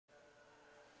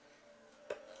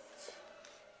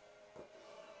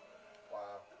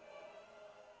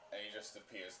just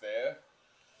appears there.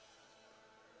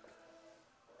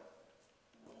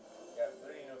 You have 3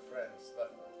 new friends.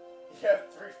 You have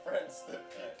 3 friends, the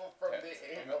people from the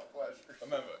anal pleasures.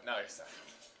 Remember, now you're sad.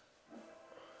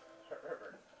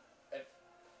 Remember. Okay,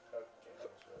 that was really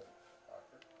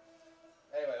awkward.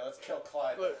 Anyway, let's kill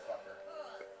Clyde, the fucker.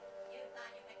 You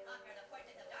thought you could conquer the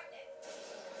forces of darkness.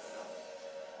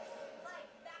 Clyde,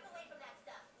 back away from that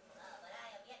stuff. Oh, but I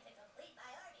have yet to complete my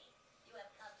army. You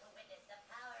have come to witness the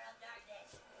power of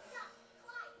darkness. Stop!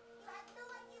 Clyde, you have no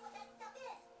idea what that stuff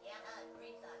is. Yeah,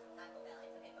 green sauce from Taco Bell.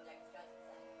 I took it from their construction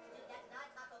site. Dude, that's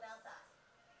not Taco Bell sauce.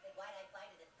 Then why'd I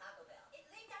find it as Taco Bell? It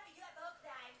leaked out of a UFO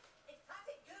crime. It's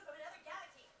toxic goo from another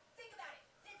galaxy. Think about it.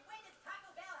 Since when does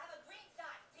Taco Bell have a green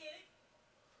sauce, dude?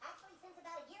 Actually, since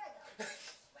about a year ago.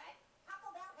 What? Taco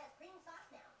Bell has green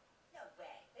sauce now. No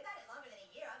way. They've had it longer than a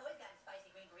year. I've always gotten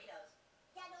spicy green burritos.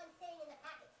 Yeah, no, I'm saying in the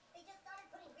packets. They just started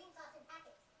putting green sauce in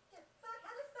packets. Dude, fuck,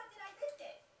 how the fuck did I miss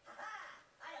it? Haha!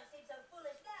 I don't seem so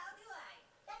foolish now, do I?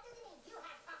 That doesn't mean you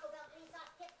have Taco Bell green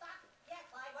sauce, kid fuck. Yeah,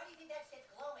 Clyde, why do you think that shit's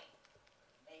glowing?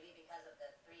 Maybe because of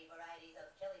the 3 varieties of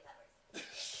chili peppers.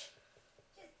 Just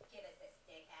give us the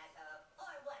stick, asshole.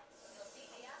 Or what? You'll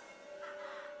beat me up?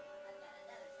 Haha! I've got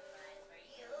another surprise for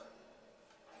you.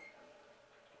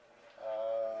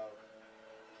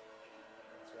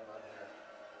 What's going on here?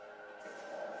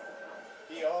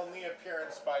 The only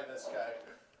appearance by this guy.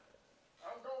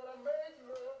 I'm gonna make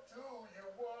love to you,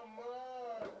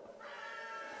 woman.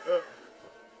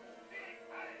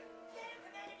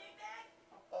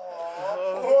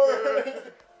 Oh,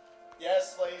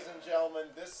 yes, ladies and gentlemen,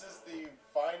 this is the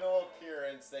final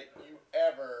appearance that you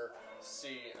ever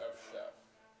see of Chef.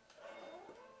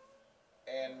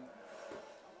 And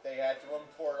they had to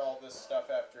import all this stuff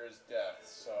after his death,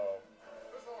 so...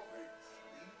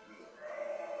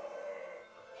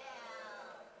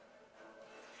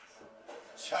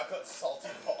 Chocolate salty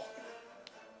ball.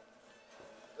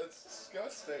 That's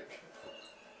disgusting.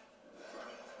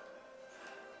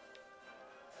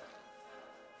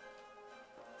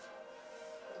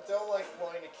 I don't like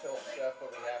wanting to kill Chef, but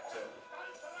we have to.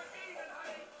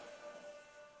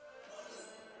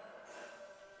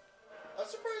 I'm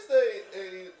surprised that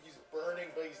he's burning,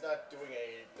 but he's not doing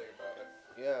anything about it.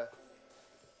 Yeah.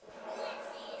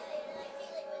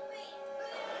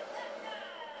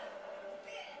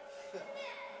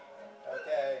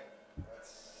 Okay,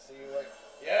 let's see what...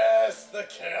 Yes, the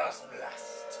Chaos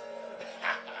Blast!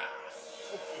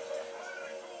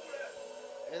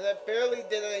 And that barely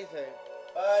did anything.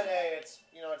 But hey, it's,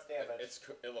 you know, it's damage.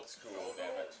 It looks cool,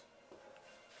 damn it.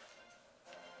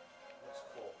 Looks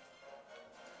cool.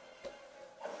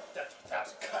 That's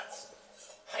 1,000 cuts!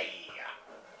 Hi-ya!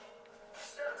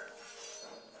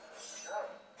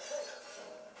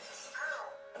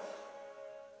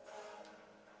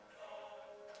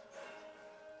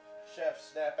 Chef,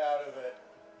 snap out of it.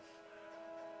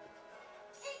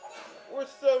 We're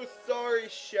so sorry,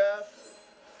 Chef.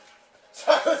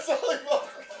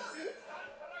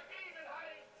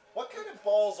 What kind of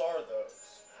balls are those?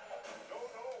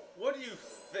 What do you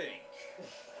think?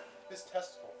 His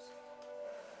testicles.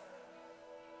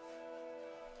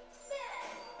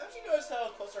 Haven't you noticed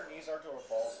how close our knees are to our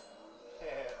balls? I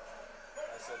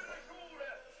said,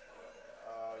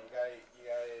 you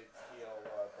gotta heal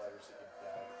Butters if you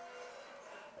die.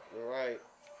 You're right.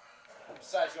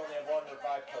 Besides, you only have 1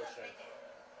 revive potion.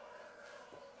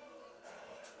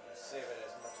 Save it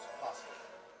as much as possible.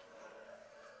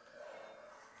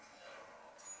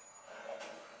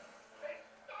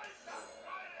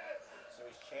 So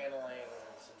he's channeling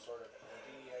some sort of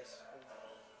energy, I suppose.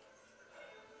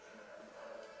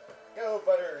 Go,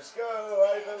 Butters, go!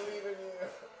 I believe in you!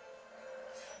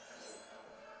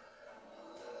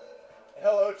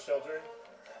 Hello, children.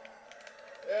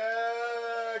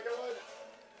 Yeah, come on!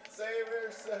 Save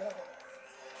yourself!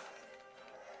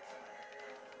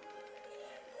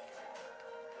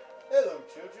 Hello,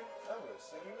 children. I'm going to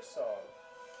sing you a song.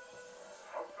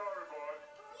 I'm sorry, boy.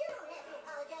 You don't have to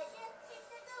apologize, Chef. It's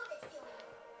the goo that's doing it.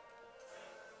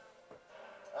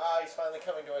 Ah, he's finally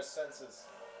coming to his senses.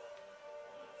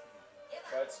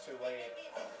 But it's too late.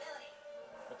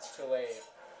 It's too late.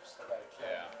 Still gotta kill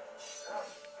him. Yeah.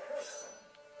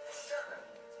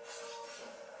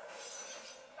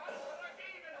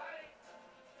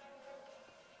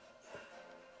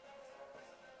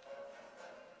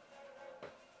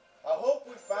 I hope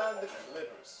we find the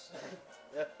clippers.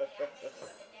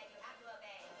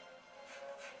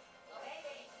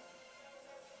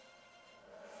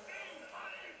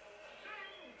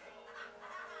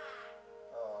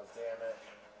 Oh, damn it.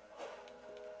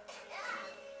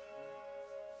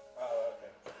 Oh,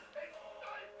 okay.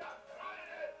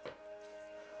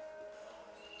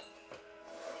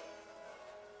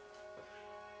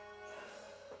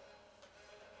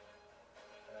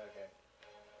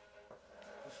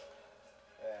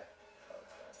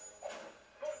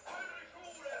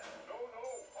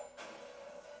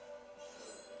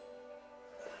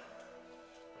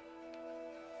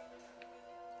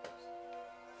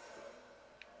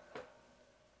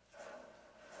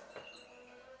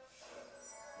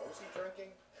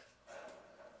 shrinking?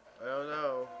 I don't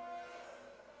know.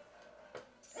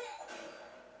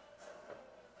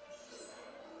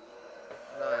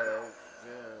 No.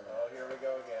 Yeah. Oh, here we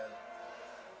go again.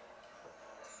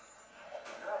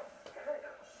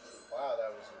 Wow,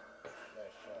 that was a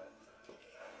nice shot.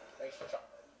 Nice shot.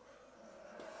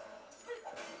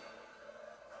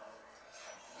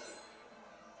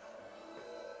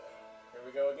 Here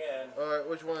we go again. Alright,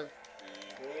 which one?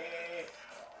 B, X.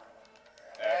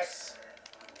 X,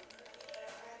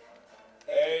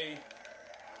 A.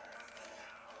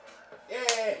 Yay!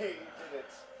 You did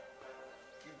it.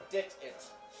 You did it.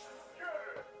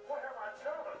 What have I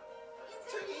done?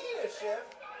 Took you eat it, Chef.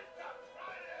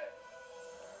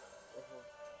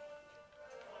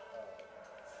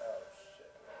 Oh,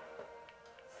 shit.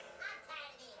 I'm tired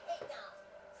of being picked on.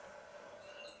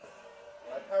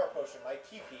 My power potion, my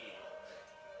PP.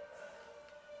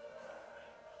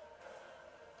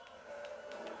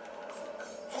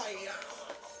 Hiya!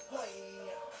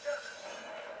 Hiya!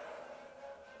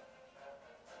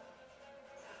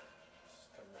 Just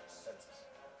come to make senses.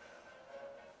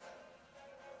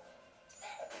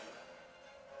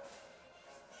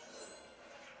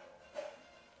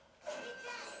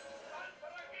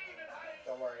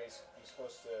 Don't worry, he's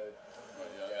close to.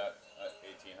 Yeah,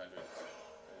 1800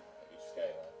 each Okay.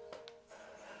 scale.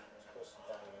 He's close to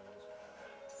dying in this.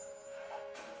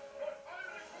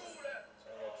 So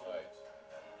I got two. Right.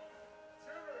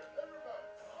 Everybody,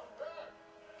 I'm back.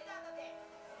 Get off of there.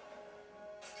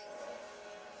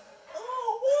 Oh,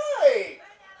 why?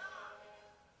 Turn that off.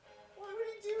 Why would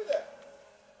he do that?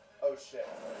 Oh shit.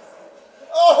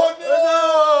 Oh no!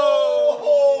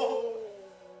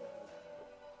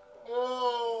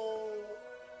 Oh!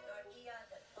 Your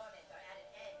eons of torment are at an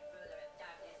end, ruler of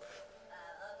darkness.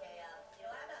 Okay, you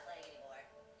know what? I'm not playing anymore.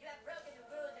 You have broken the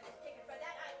rules of this ticket for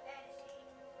that. I banish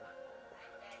thee. I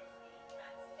banish thee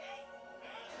from space.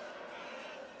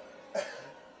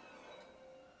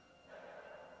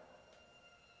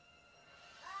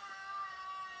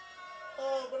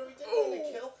 Oh, but we didn't mean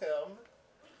to kill him.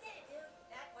 We did it, dude.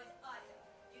 That was awesome.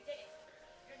 You did it.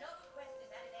 Your noble quest is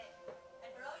at an end.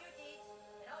 And for all your deeds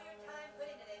and all your time put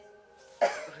into this, you got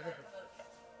promoted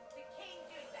to King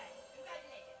Douchebag.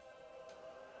 Congratulations.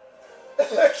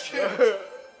 King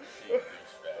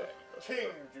douchebag. King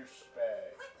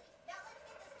douchebag. Quickly, now let's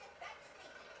get this ship back to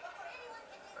safety before anyone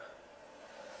gets in.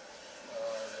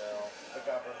 Oh no, the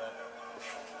government.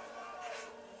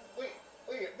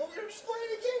 Wait, but we were just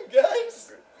playing a game,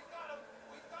 guys. We got him.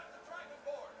 We got the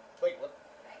Dragonborn. Wait, what?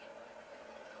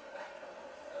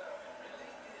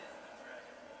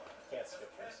 Can't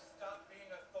skip this. Stop being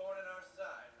a thorn in our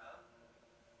side, huh?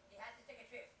 He has to stick a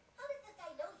truth. How does this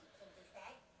guy know you, King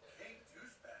Douchebag? King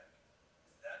Douchebag.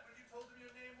 Is that what you told him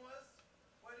your name was?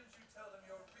 Why didn't you tell them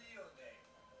your real name,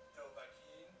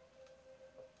 Dovahkiin?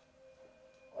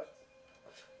 What?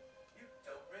 You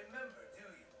don't remember,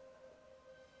 do you?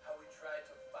 How we tried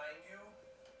to find you?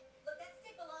 Look, that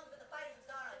stick belongs with the fighters of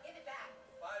Sauron. Give it back.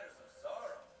 Fighters of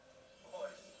Sauron.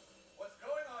 Boys, what's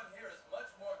going on here is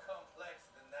much more complex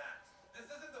than that. This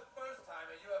isn't the first time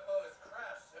a UFO has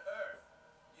crashed to Earth.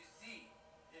 You see,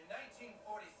 in 1947,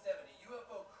 a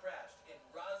UFO crashed in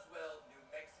Roswell, New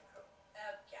Mexico.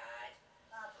 Oh, God.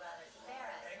 Oh, brother,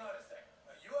 spare us. Hang on a second.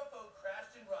 A UFO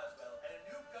crashed in Roswell, and a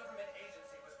new government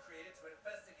agency was created to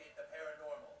investigate the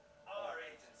paranormal. Our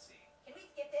agency. Can we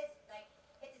skip this? Like,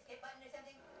 hit the skip button or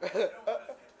something? You don't want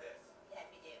to skip this. Yes,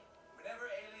 we do. Whenever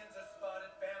aliens are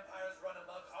spotted, vampires run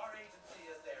amok, our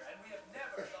agency is there, and we have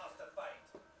never lost a fight.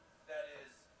 That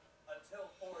is, until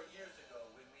 4 years ago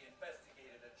when we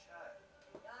investigated a child.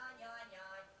 Yawn, yawn,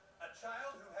 yawn. A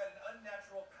child who had an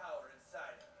unnatural power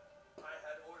inside him. I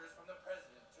had orders from the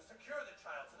president to secure the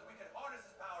child so that we could harness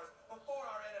his powers before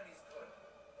our enemies could.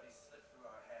 But he slipped through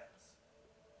our hands.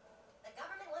 The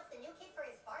government wants the new kid for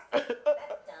his farts?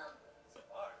 That's dumb.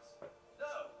 Sparks?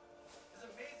 No! His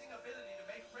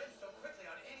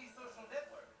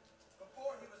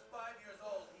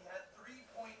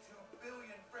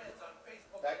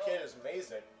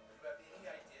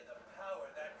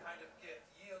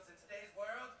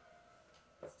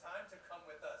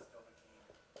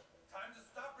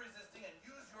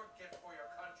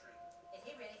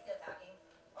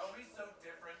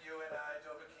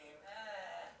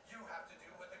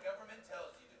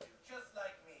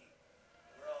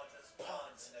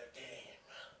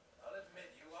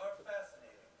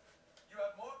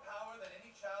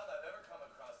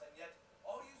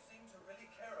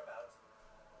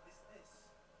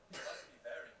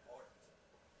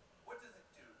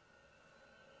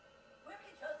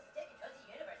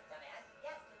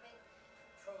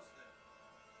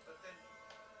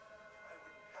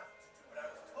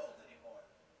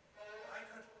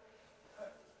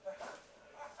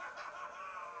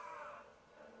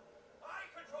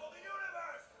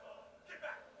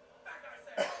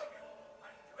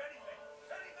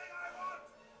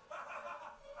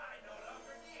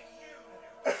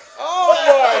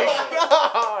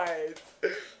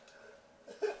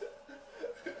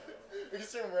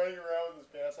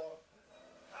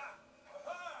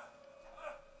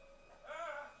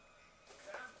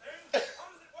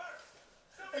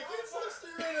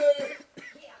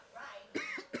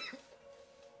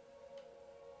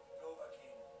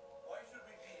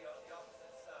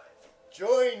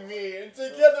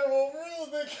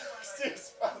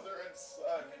Tastiest father and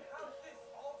son. You can have this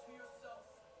all to yourself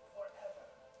forever.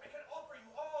 I can offer you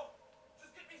all.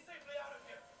 Just get me safely out of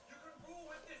here. You can rule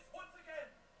with this once again.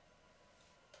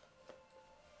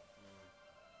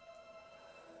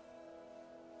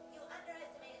 You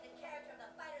underestimated the character of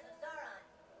the fighters of Sauron.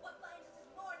 What binds us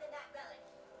is more than that relic.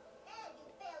 And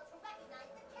you failed to recognize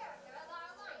the character of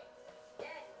our alliance.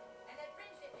 Yes, and that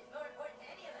friendship is more important to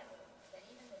any of us than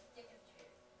even the stick of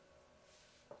truth.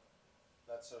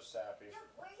 That's so sappy. Dude,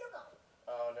 where are you going?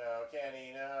 Oh no,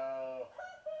 Kenny, no.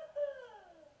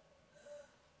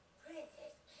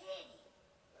 Princess Kenny.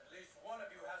 At least one of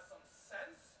you has some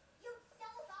sense. You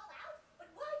sell us all out?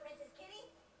 But why, Princess Kenny?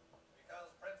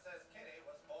 Because Princess Kitty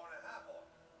was born a half-orc,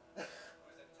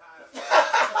 whose entire family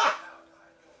is now by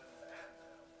humans and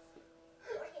elves.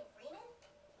 Morgan Freeman?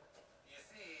 You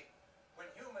see,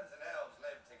 when humans and elves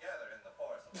lived together in the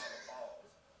forest of Hollow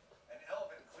Falls, an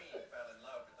elven queen fell in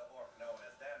love with the orc known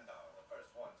as Dandar, the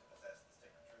first one to possess the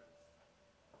stick of truth.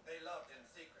 They loved in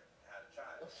secret and had a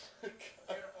child.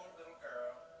 Beautiful little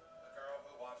girl, a girl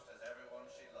who watched as everyone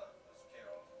she loved was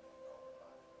killed in cold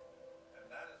blood. And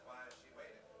that is why she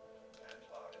waited and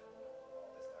plotted all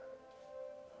this time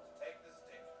to take the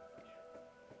stick from you.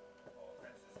 For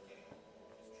Princess Kitty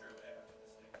is true heir to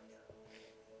the stick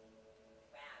of truth.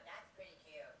 Wow, that's pretty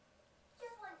cute.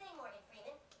 Just one thing, Morgan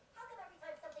Freeman. How come every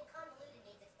time something convoluted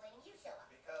needs explaining, you show up?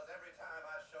 Because every time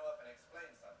I show up and explain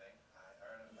something, I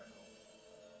earn a freckle.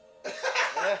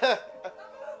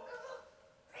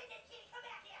 Princess Kitty, come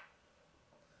back here!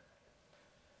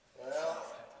 Well,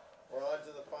 we're on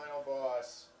to the final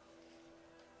boss.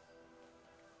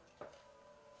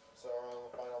 So we're on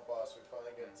the final boss. We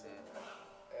finally get to.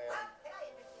 And Can I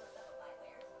interest you in some of my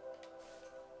wares?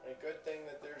 a good thing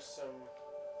that there's some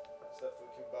stuff we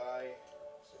can buy.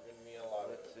 So we're gonna need a lot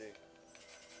of Let's see. it.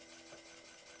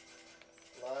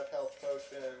 A lot of health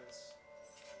potions.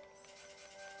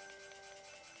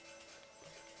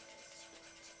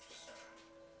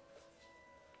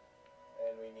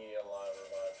 And we need a lot of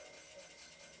revive potions.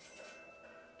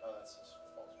 Oh, that's just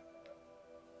false.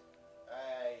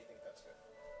 I think that's good.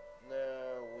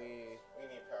 No, we. We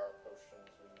need power potions.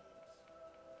 We need.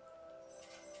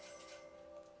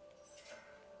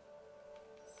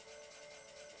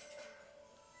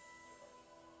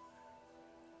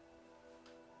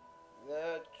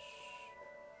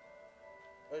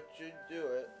 That should do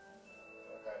it.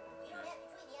 Okay. You don't have to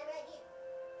tweet me, I'm right here.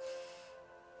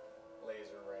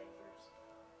 Laser Rangers.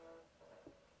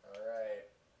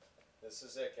 Alright. This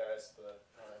is it, guys. The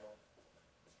final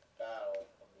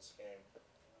battle of this game.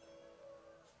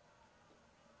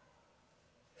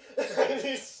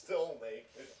 He's still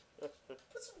naked.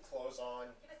 Put some clothes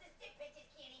on. Give us the stick, Princess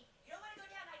Kitty. You don't want to go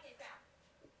down like this now.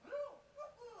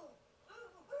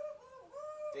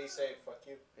 They say fuck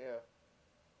you. Yeah.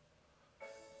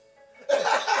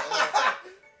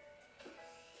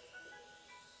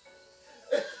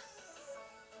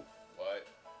 What?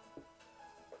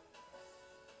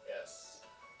 Yes.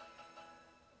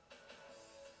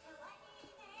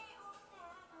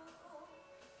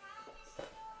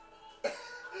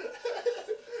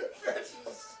 Fetch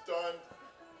is stunned.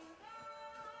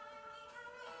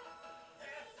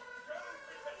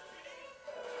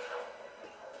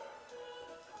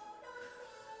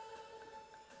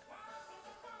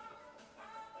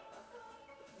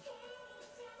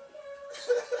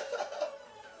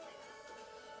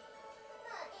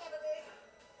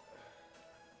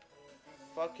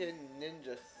 Fucking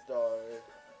ninja star.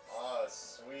 Ah,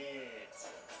 sweet.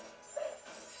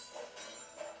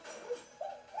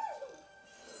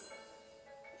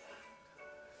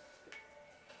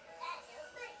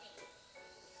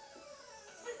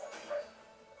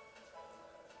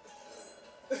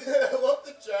 I love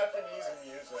the Japanese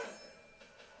music.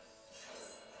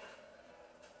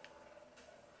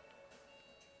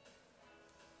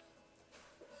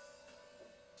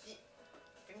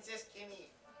 Princess Kenny.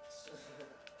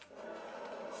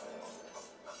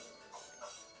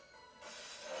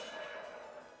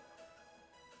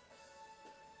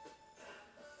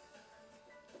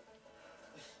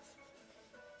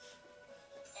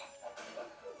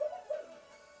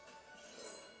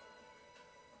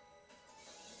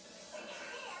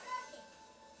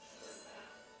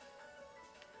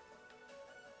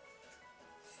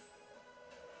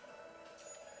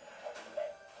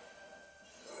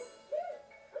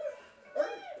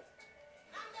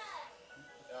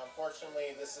 Now, unfortunately,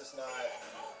 this is not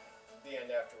the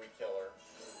end after we kill her.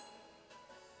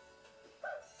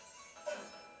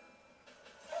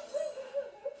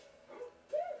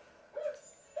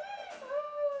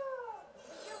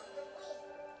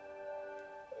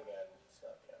 But again, it's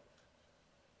not the end.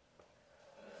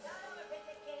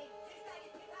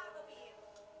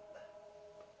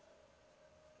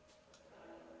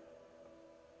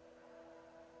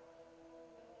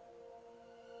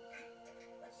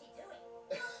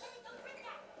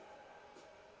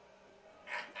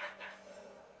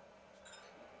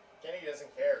 Kenny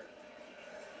doesn't care.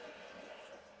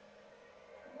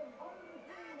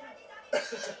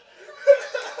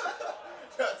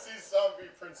 Nazi zombie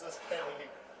Princess Kenny.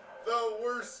 The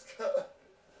worst. But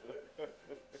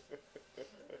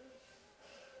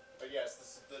yes,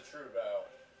 this is the true bow.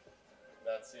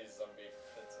 Nazi zombie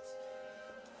princess.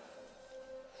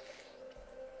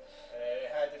 And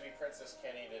it had to be Princess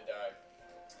Kenny to die.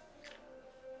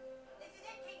 This is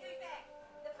it, King Douchebag.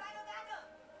 The final battle.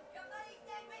 Your buddies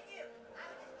stand with you. I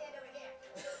will just stand over here.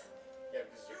 Yeah,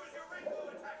 because Use your rainbow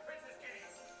attack, Princess Kenny.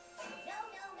 No,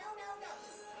 no, no, no, no.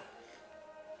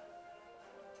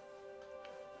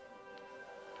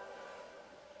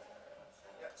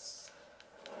 yes.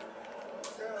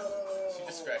 She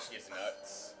just scratched his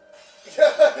nuts. He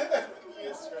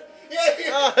is right.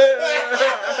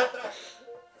 Yeah.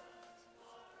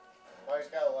 Mario's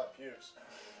got a lot of pubes.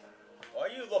 Why are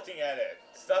you looking at it?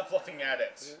 Stop looking at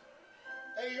it.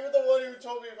 Hey, you were the one who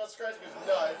told me about scratching his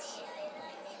nuts.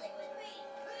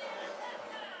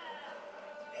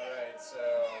 Alright, so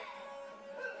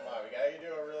come on, we gotta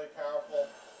do a really powerful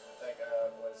thing.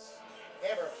 Was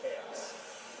Hammer of Chaos.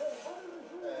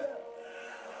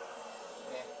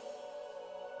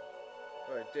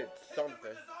 Oh, it did Hit them something.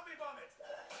 with the zombie vomit.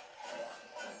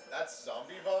 That's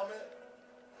zombie vomit?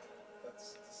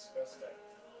 That's disgusting.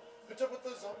 What's up with the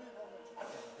zombie vomit?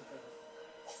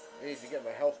 I need to get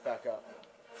my health back up.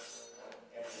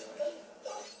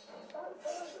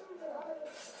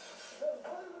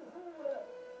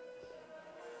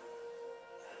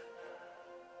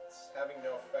 It's having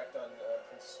no effect on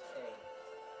Princess Kane.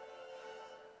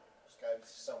 There's gotta be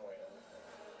some way to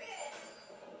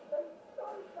For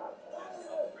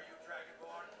you,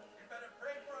 Dragonborn, you better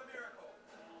pray for a miracle.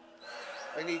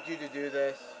 I need you to do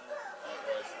this.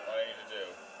 What I need to do?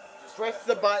 just Press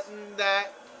the button that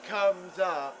comes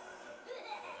up.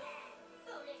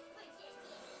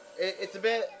 It's a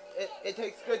bit. It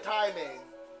takes good timing.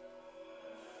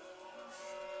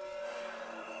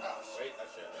 Oh, Wait, I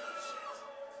should.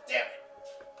 damn it!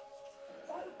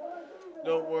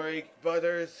 Don't worry,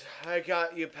 Butters. I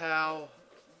got you, pal.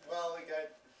 Well, we gotta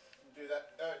do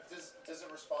that. Does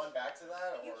it respond back to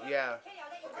that? Or? Yeah. Kenny, I'll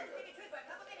let you Okay, hold the good. stick of truth for a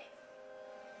couple minutes.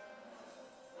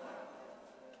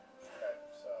 Okay,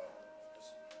 so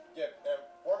just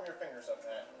warm your fingers up,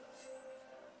 Matt.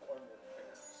 Warm your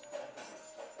fingers.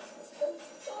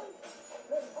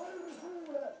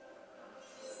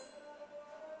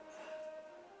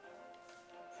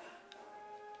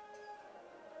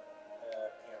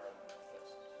 Cameron.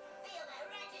 Feel my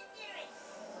ratchet fury.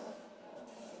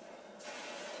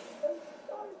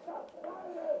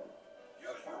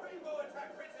 Use your rainbow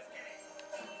attack, Princess Kenny.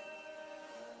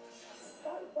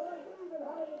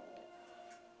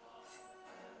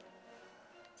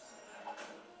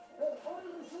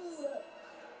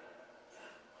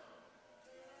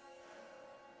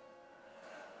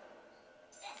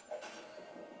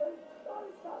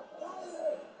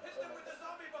 Hit them with the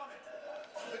zombie vomit.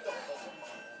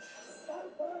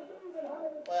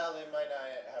 Well, they might not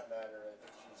have matter. I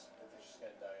think she's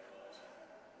gonna die anyways.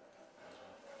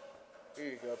 Here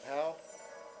you go, pal.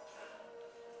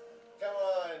 Come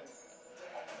on.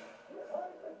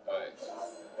 Alright.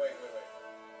 Wait.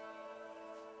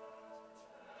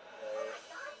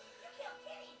 God, you killed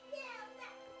Kenny. Yeah,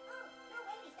 that. Oh, no,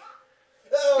 wait, he's back.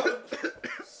 Oh,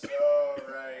 so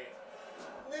right.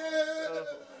 You look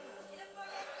more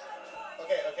like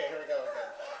Okay, here we go. Okay.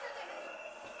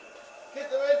 Hit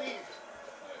the ready.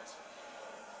 Alright.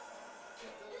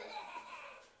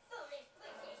 Foolish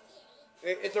Princess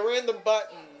Kenny. It's a random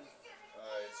button.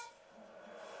 Alright.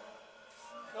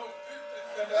 No,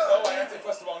 I have to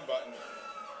press the wrong button.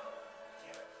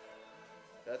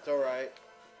 That's alright.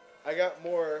 I got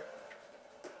more.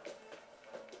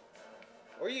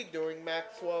 What are you doing,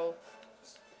 Maxwell?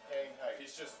 Just getting hyped.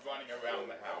 He's just running around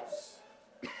the house.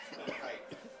 Getting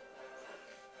hyped.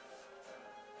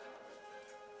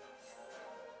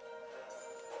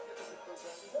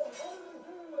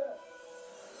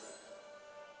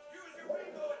 Use your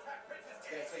rainbow attack, Princess It's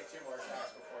Kenny. gonna take 2 more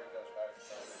attacks before he goes back to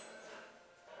zombie.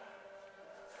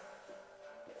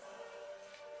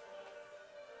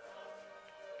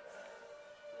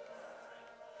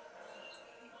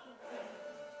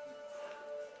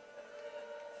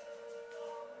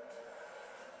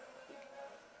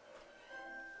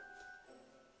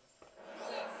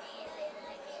 Let's see how you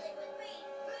like dealing with me.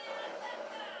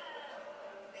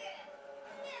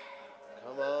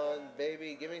 Come on,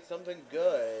 baby. Give me something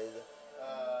good.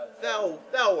 It's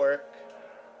That'll work.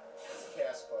 a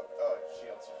chaos cloak. Oh, it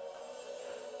shields you.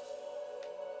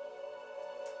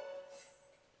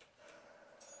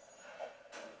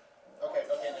 Okay,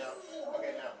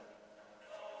 now.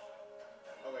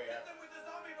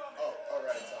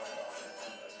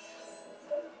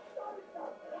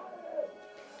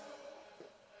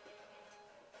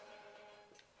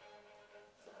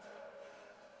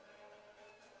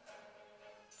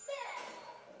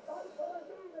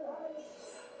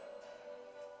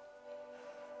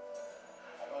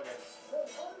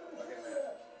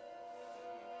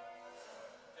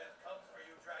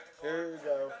 Here you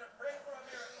go. Gotta pray for a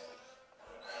miracle.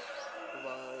 Come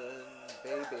on,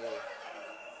 baby.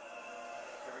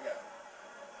 Here we go.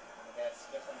 That's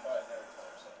a different button every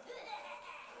time. So.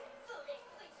 Foolish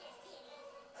princess kitty.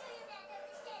 Do you not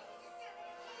understand me, the servant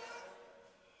of cats?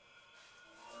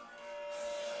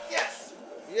 Yes!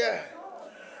 Yeah.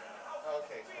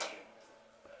 Okay, cool.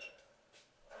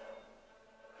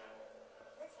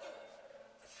 Let's do it.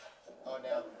 Oh,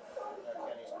 now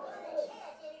Kenny's All playing that this.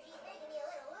 chaos energy's making me a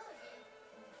little woozy.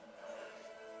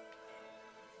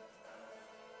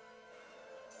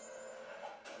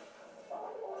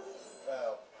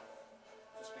 Well,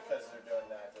 just because they're doing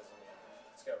that doesn't mean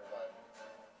it's gonna revive me.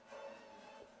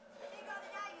 Keep on the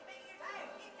dive, you're making your time.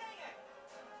 Keep doing it.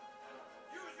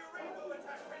 Use your rainbow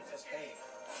attack, Princess Princess Kitty. Kenny.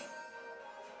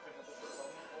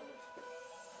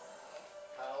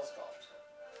 Kyle's gone.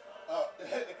 Oh,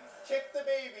 kick the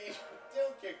baby!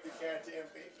 Don't kick the goddamn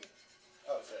baby.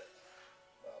 Oh shit.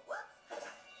 Well, Whoops.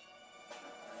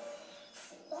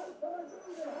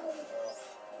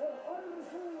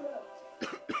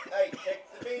 hey, kick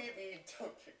the baby!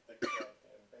 Don't kick the goddamn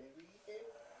baby.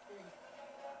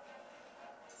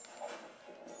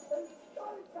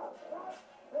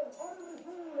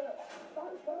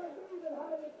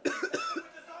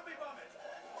 With the zombie vomit.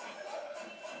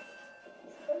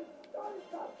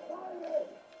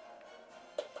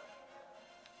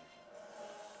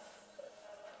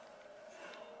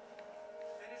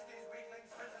 Finish these weaklings,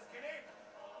 Princess Kitty.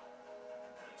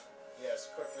 Yes,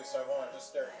 quickly, so I won't just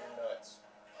stare at your nuts.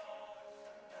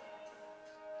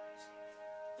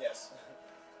 Yes.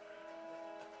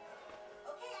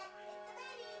 Okay, I kicked the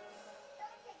baby.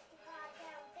 Don't kick the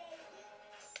goddamn baby.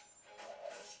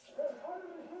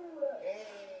 Hey.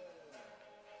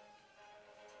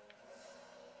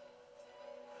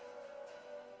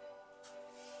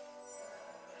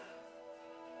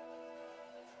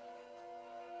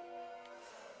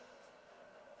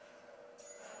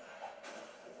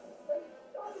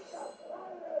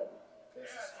 This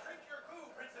Yeah, is drink your goo,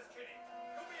 Princess Kitty.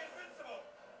 You'll be invincible.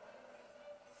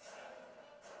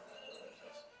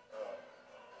 oh.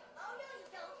 Oh, no, you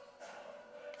don't.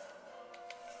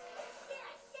 Shit,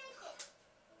 I shanked it.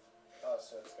 Oh,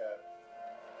 so it's got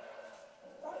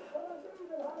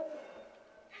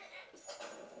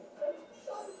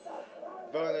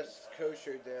Bonus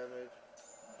kosher damage.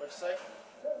 what'd you say?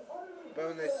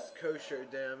 Bonus kosher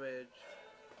damage.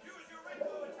 Use your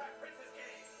rainbow attack, Princess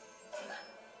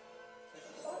Kitty.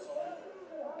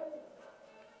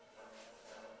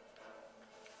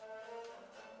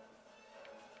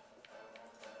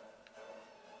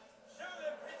 Show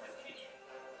them, Princess Kitty.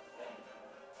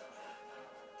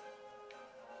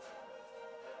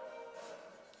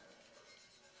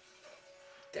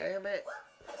 Damn it.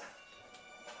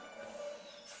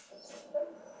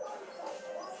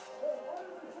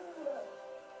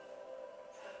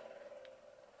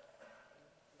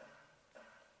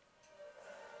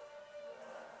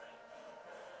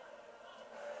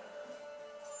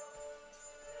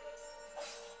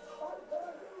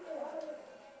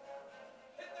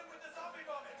 Hit them with the zombie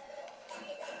vomit.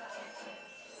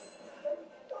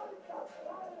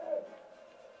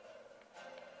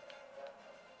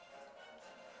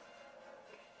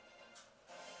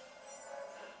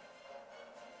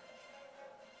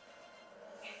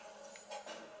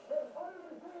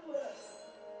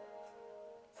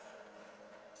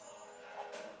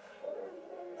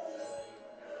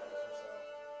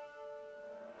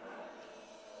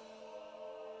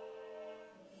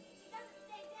 She doesn't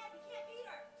stay dead. We can't beat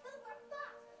her. Till we're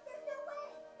fucked. There's no way.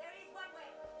 There is one way.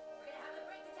 We're gonna have to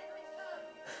break the gentleman's code.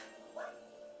 What?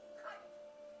 Cut.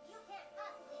 You can't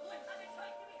possibly What mean. other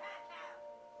choice do we have, Cal?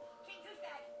 King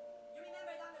Goosebag, you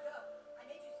remember long ago, I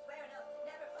made you swear an oath to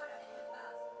never follow anyone's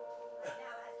vows. I'm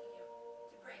now asking you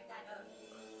to break that oath.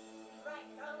 Right,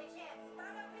 it's our only chance.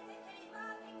 Follow Princess Kitty's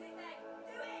mom, King Goosebag.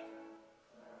 Do it!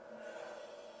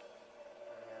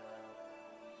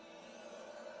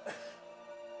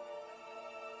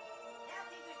 Now,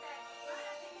 King Goosebag,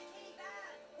 follow Princess Kitty's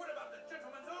vows. What about the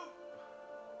gentleman's oath?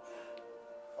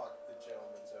 Fuck the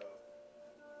gentleman's oath.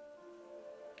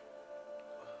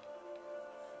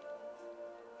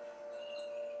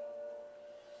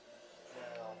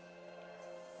 Now.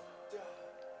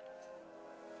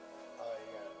 Oh, you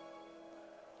got it.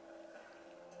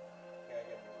 Gotta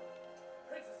get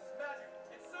Princess is magic.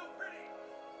 It's so pretty.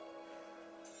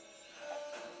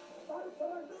 You have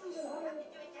to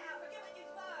do it now. Forget what you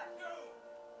swore. No.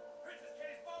 Princess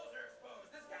Kitty's balls are exposed.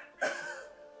 This can't be.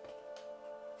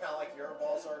 kind of like your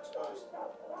balls are exposed.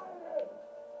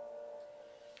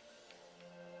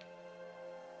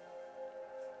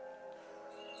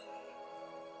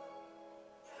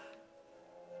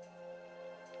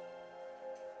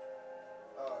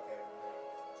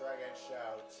 dragon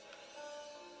shout.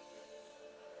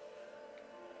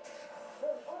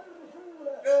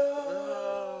 No!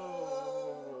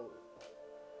 Oh.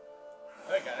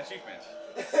 I got an achievement.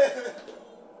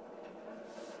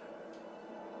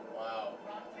 Wow.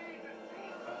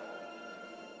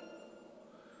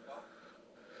 Well,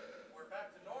 we're back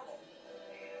to normal.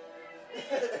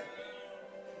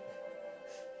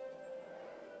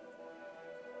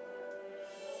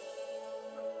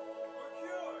 We're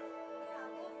cured.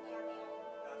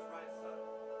 That's right, son.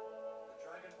 The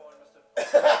Dragonborn must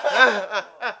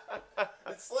have.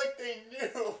 It's like they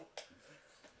knew.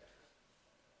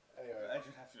 Anyway, I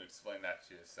should have to explain that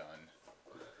to your son.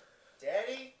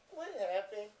 Daddy, what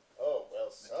happened? Oh well,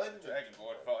 son. The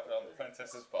Dragonborn fought on the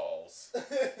princess's balls.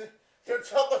 You're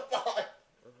telephone.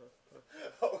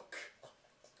 Oh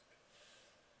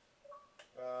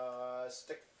god.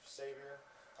 Stick savior.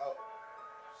 Oh,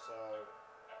 so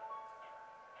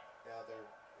now they're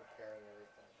repairing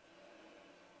everything.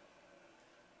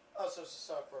 Oh, so it's a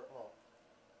Stockport Mall.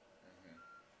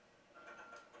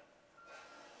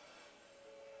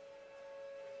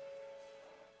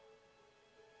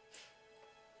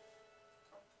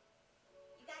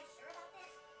 You guys sure about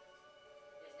this?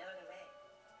 There's no other way.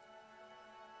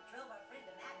 We drove our friend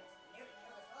to madness and nearly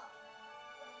killed us all.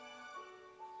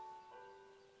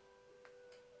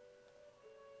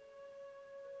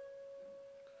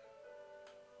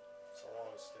 So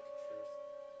long as stick of truth.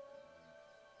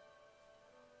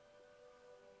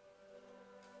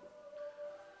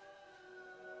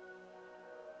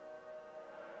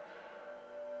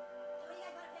 So what do you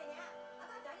guys want to play now? How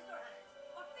about Dinosaur Hunters?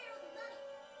 Or Pharaohs and Mummies?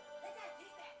 Let's have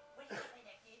douchebag. What do you want to play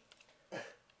next, dude?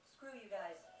 Screw you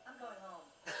guys. I'm going home.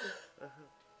 Wow,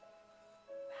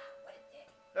 what a dick.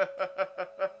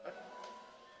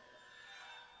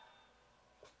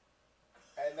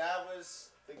 And that was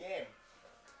the game.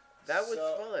 That was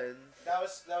So- fun. That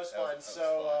was fun. was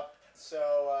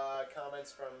So fun.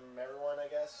 comments from everyone, I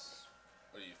guess.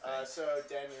 What do you think? So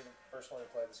Dan, you're the first one to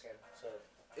play this game. So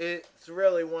It's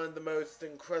really one of the most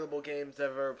incredible games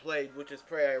I've ever played, which is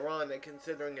pretty ironic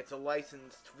considering it's a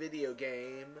licensed video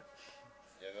game.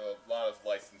 Yeah, there are a lot of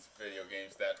licensed video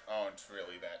games that aren't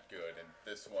really that good, and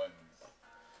this one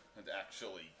is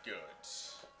actually good.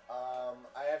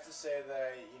 I have to say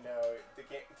that the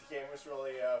game was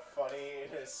really funny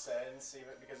in a sense,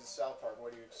 even because of South Park.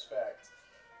 What do you expect?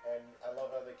 And I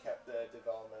love how they kept the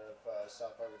development of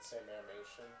South Park with the same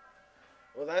animation.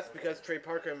 Well, that's because Trey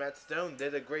Parker and Matt Stone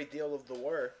did a great deal of the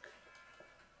work.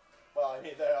 Well, I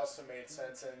mean that also made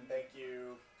sense, and thank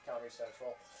you, Comedy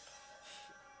Central.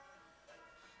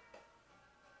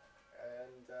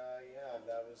 And yeah,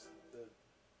 that was the.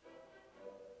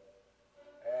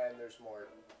 And there's more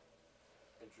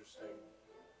interesting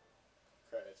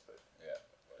credits, but Yeah,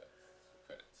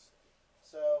 credits.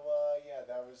 so yeah,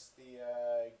 that was the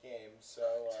game.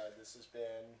 So this has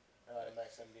been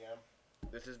Max MDM,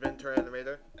 This has been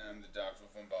Tyrannomator. And the Doctor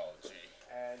of Symbology.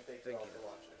 and thank you all you. for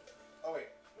watching. Oh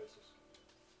wait, what is this?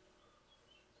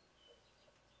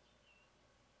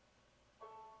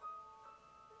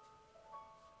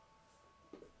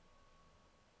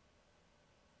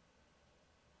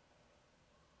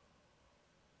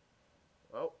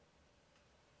 Well,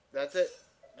 that's it.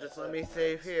 Just let me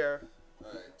save here.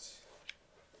 Alright.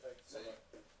 Like,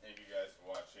 Thank you guys for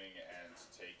watching, and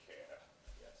take care.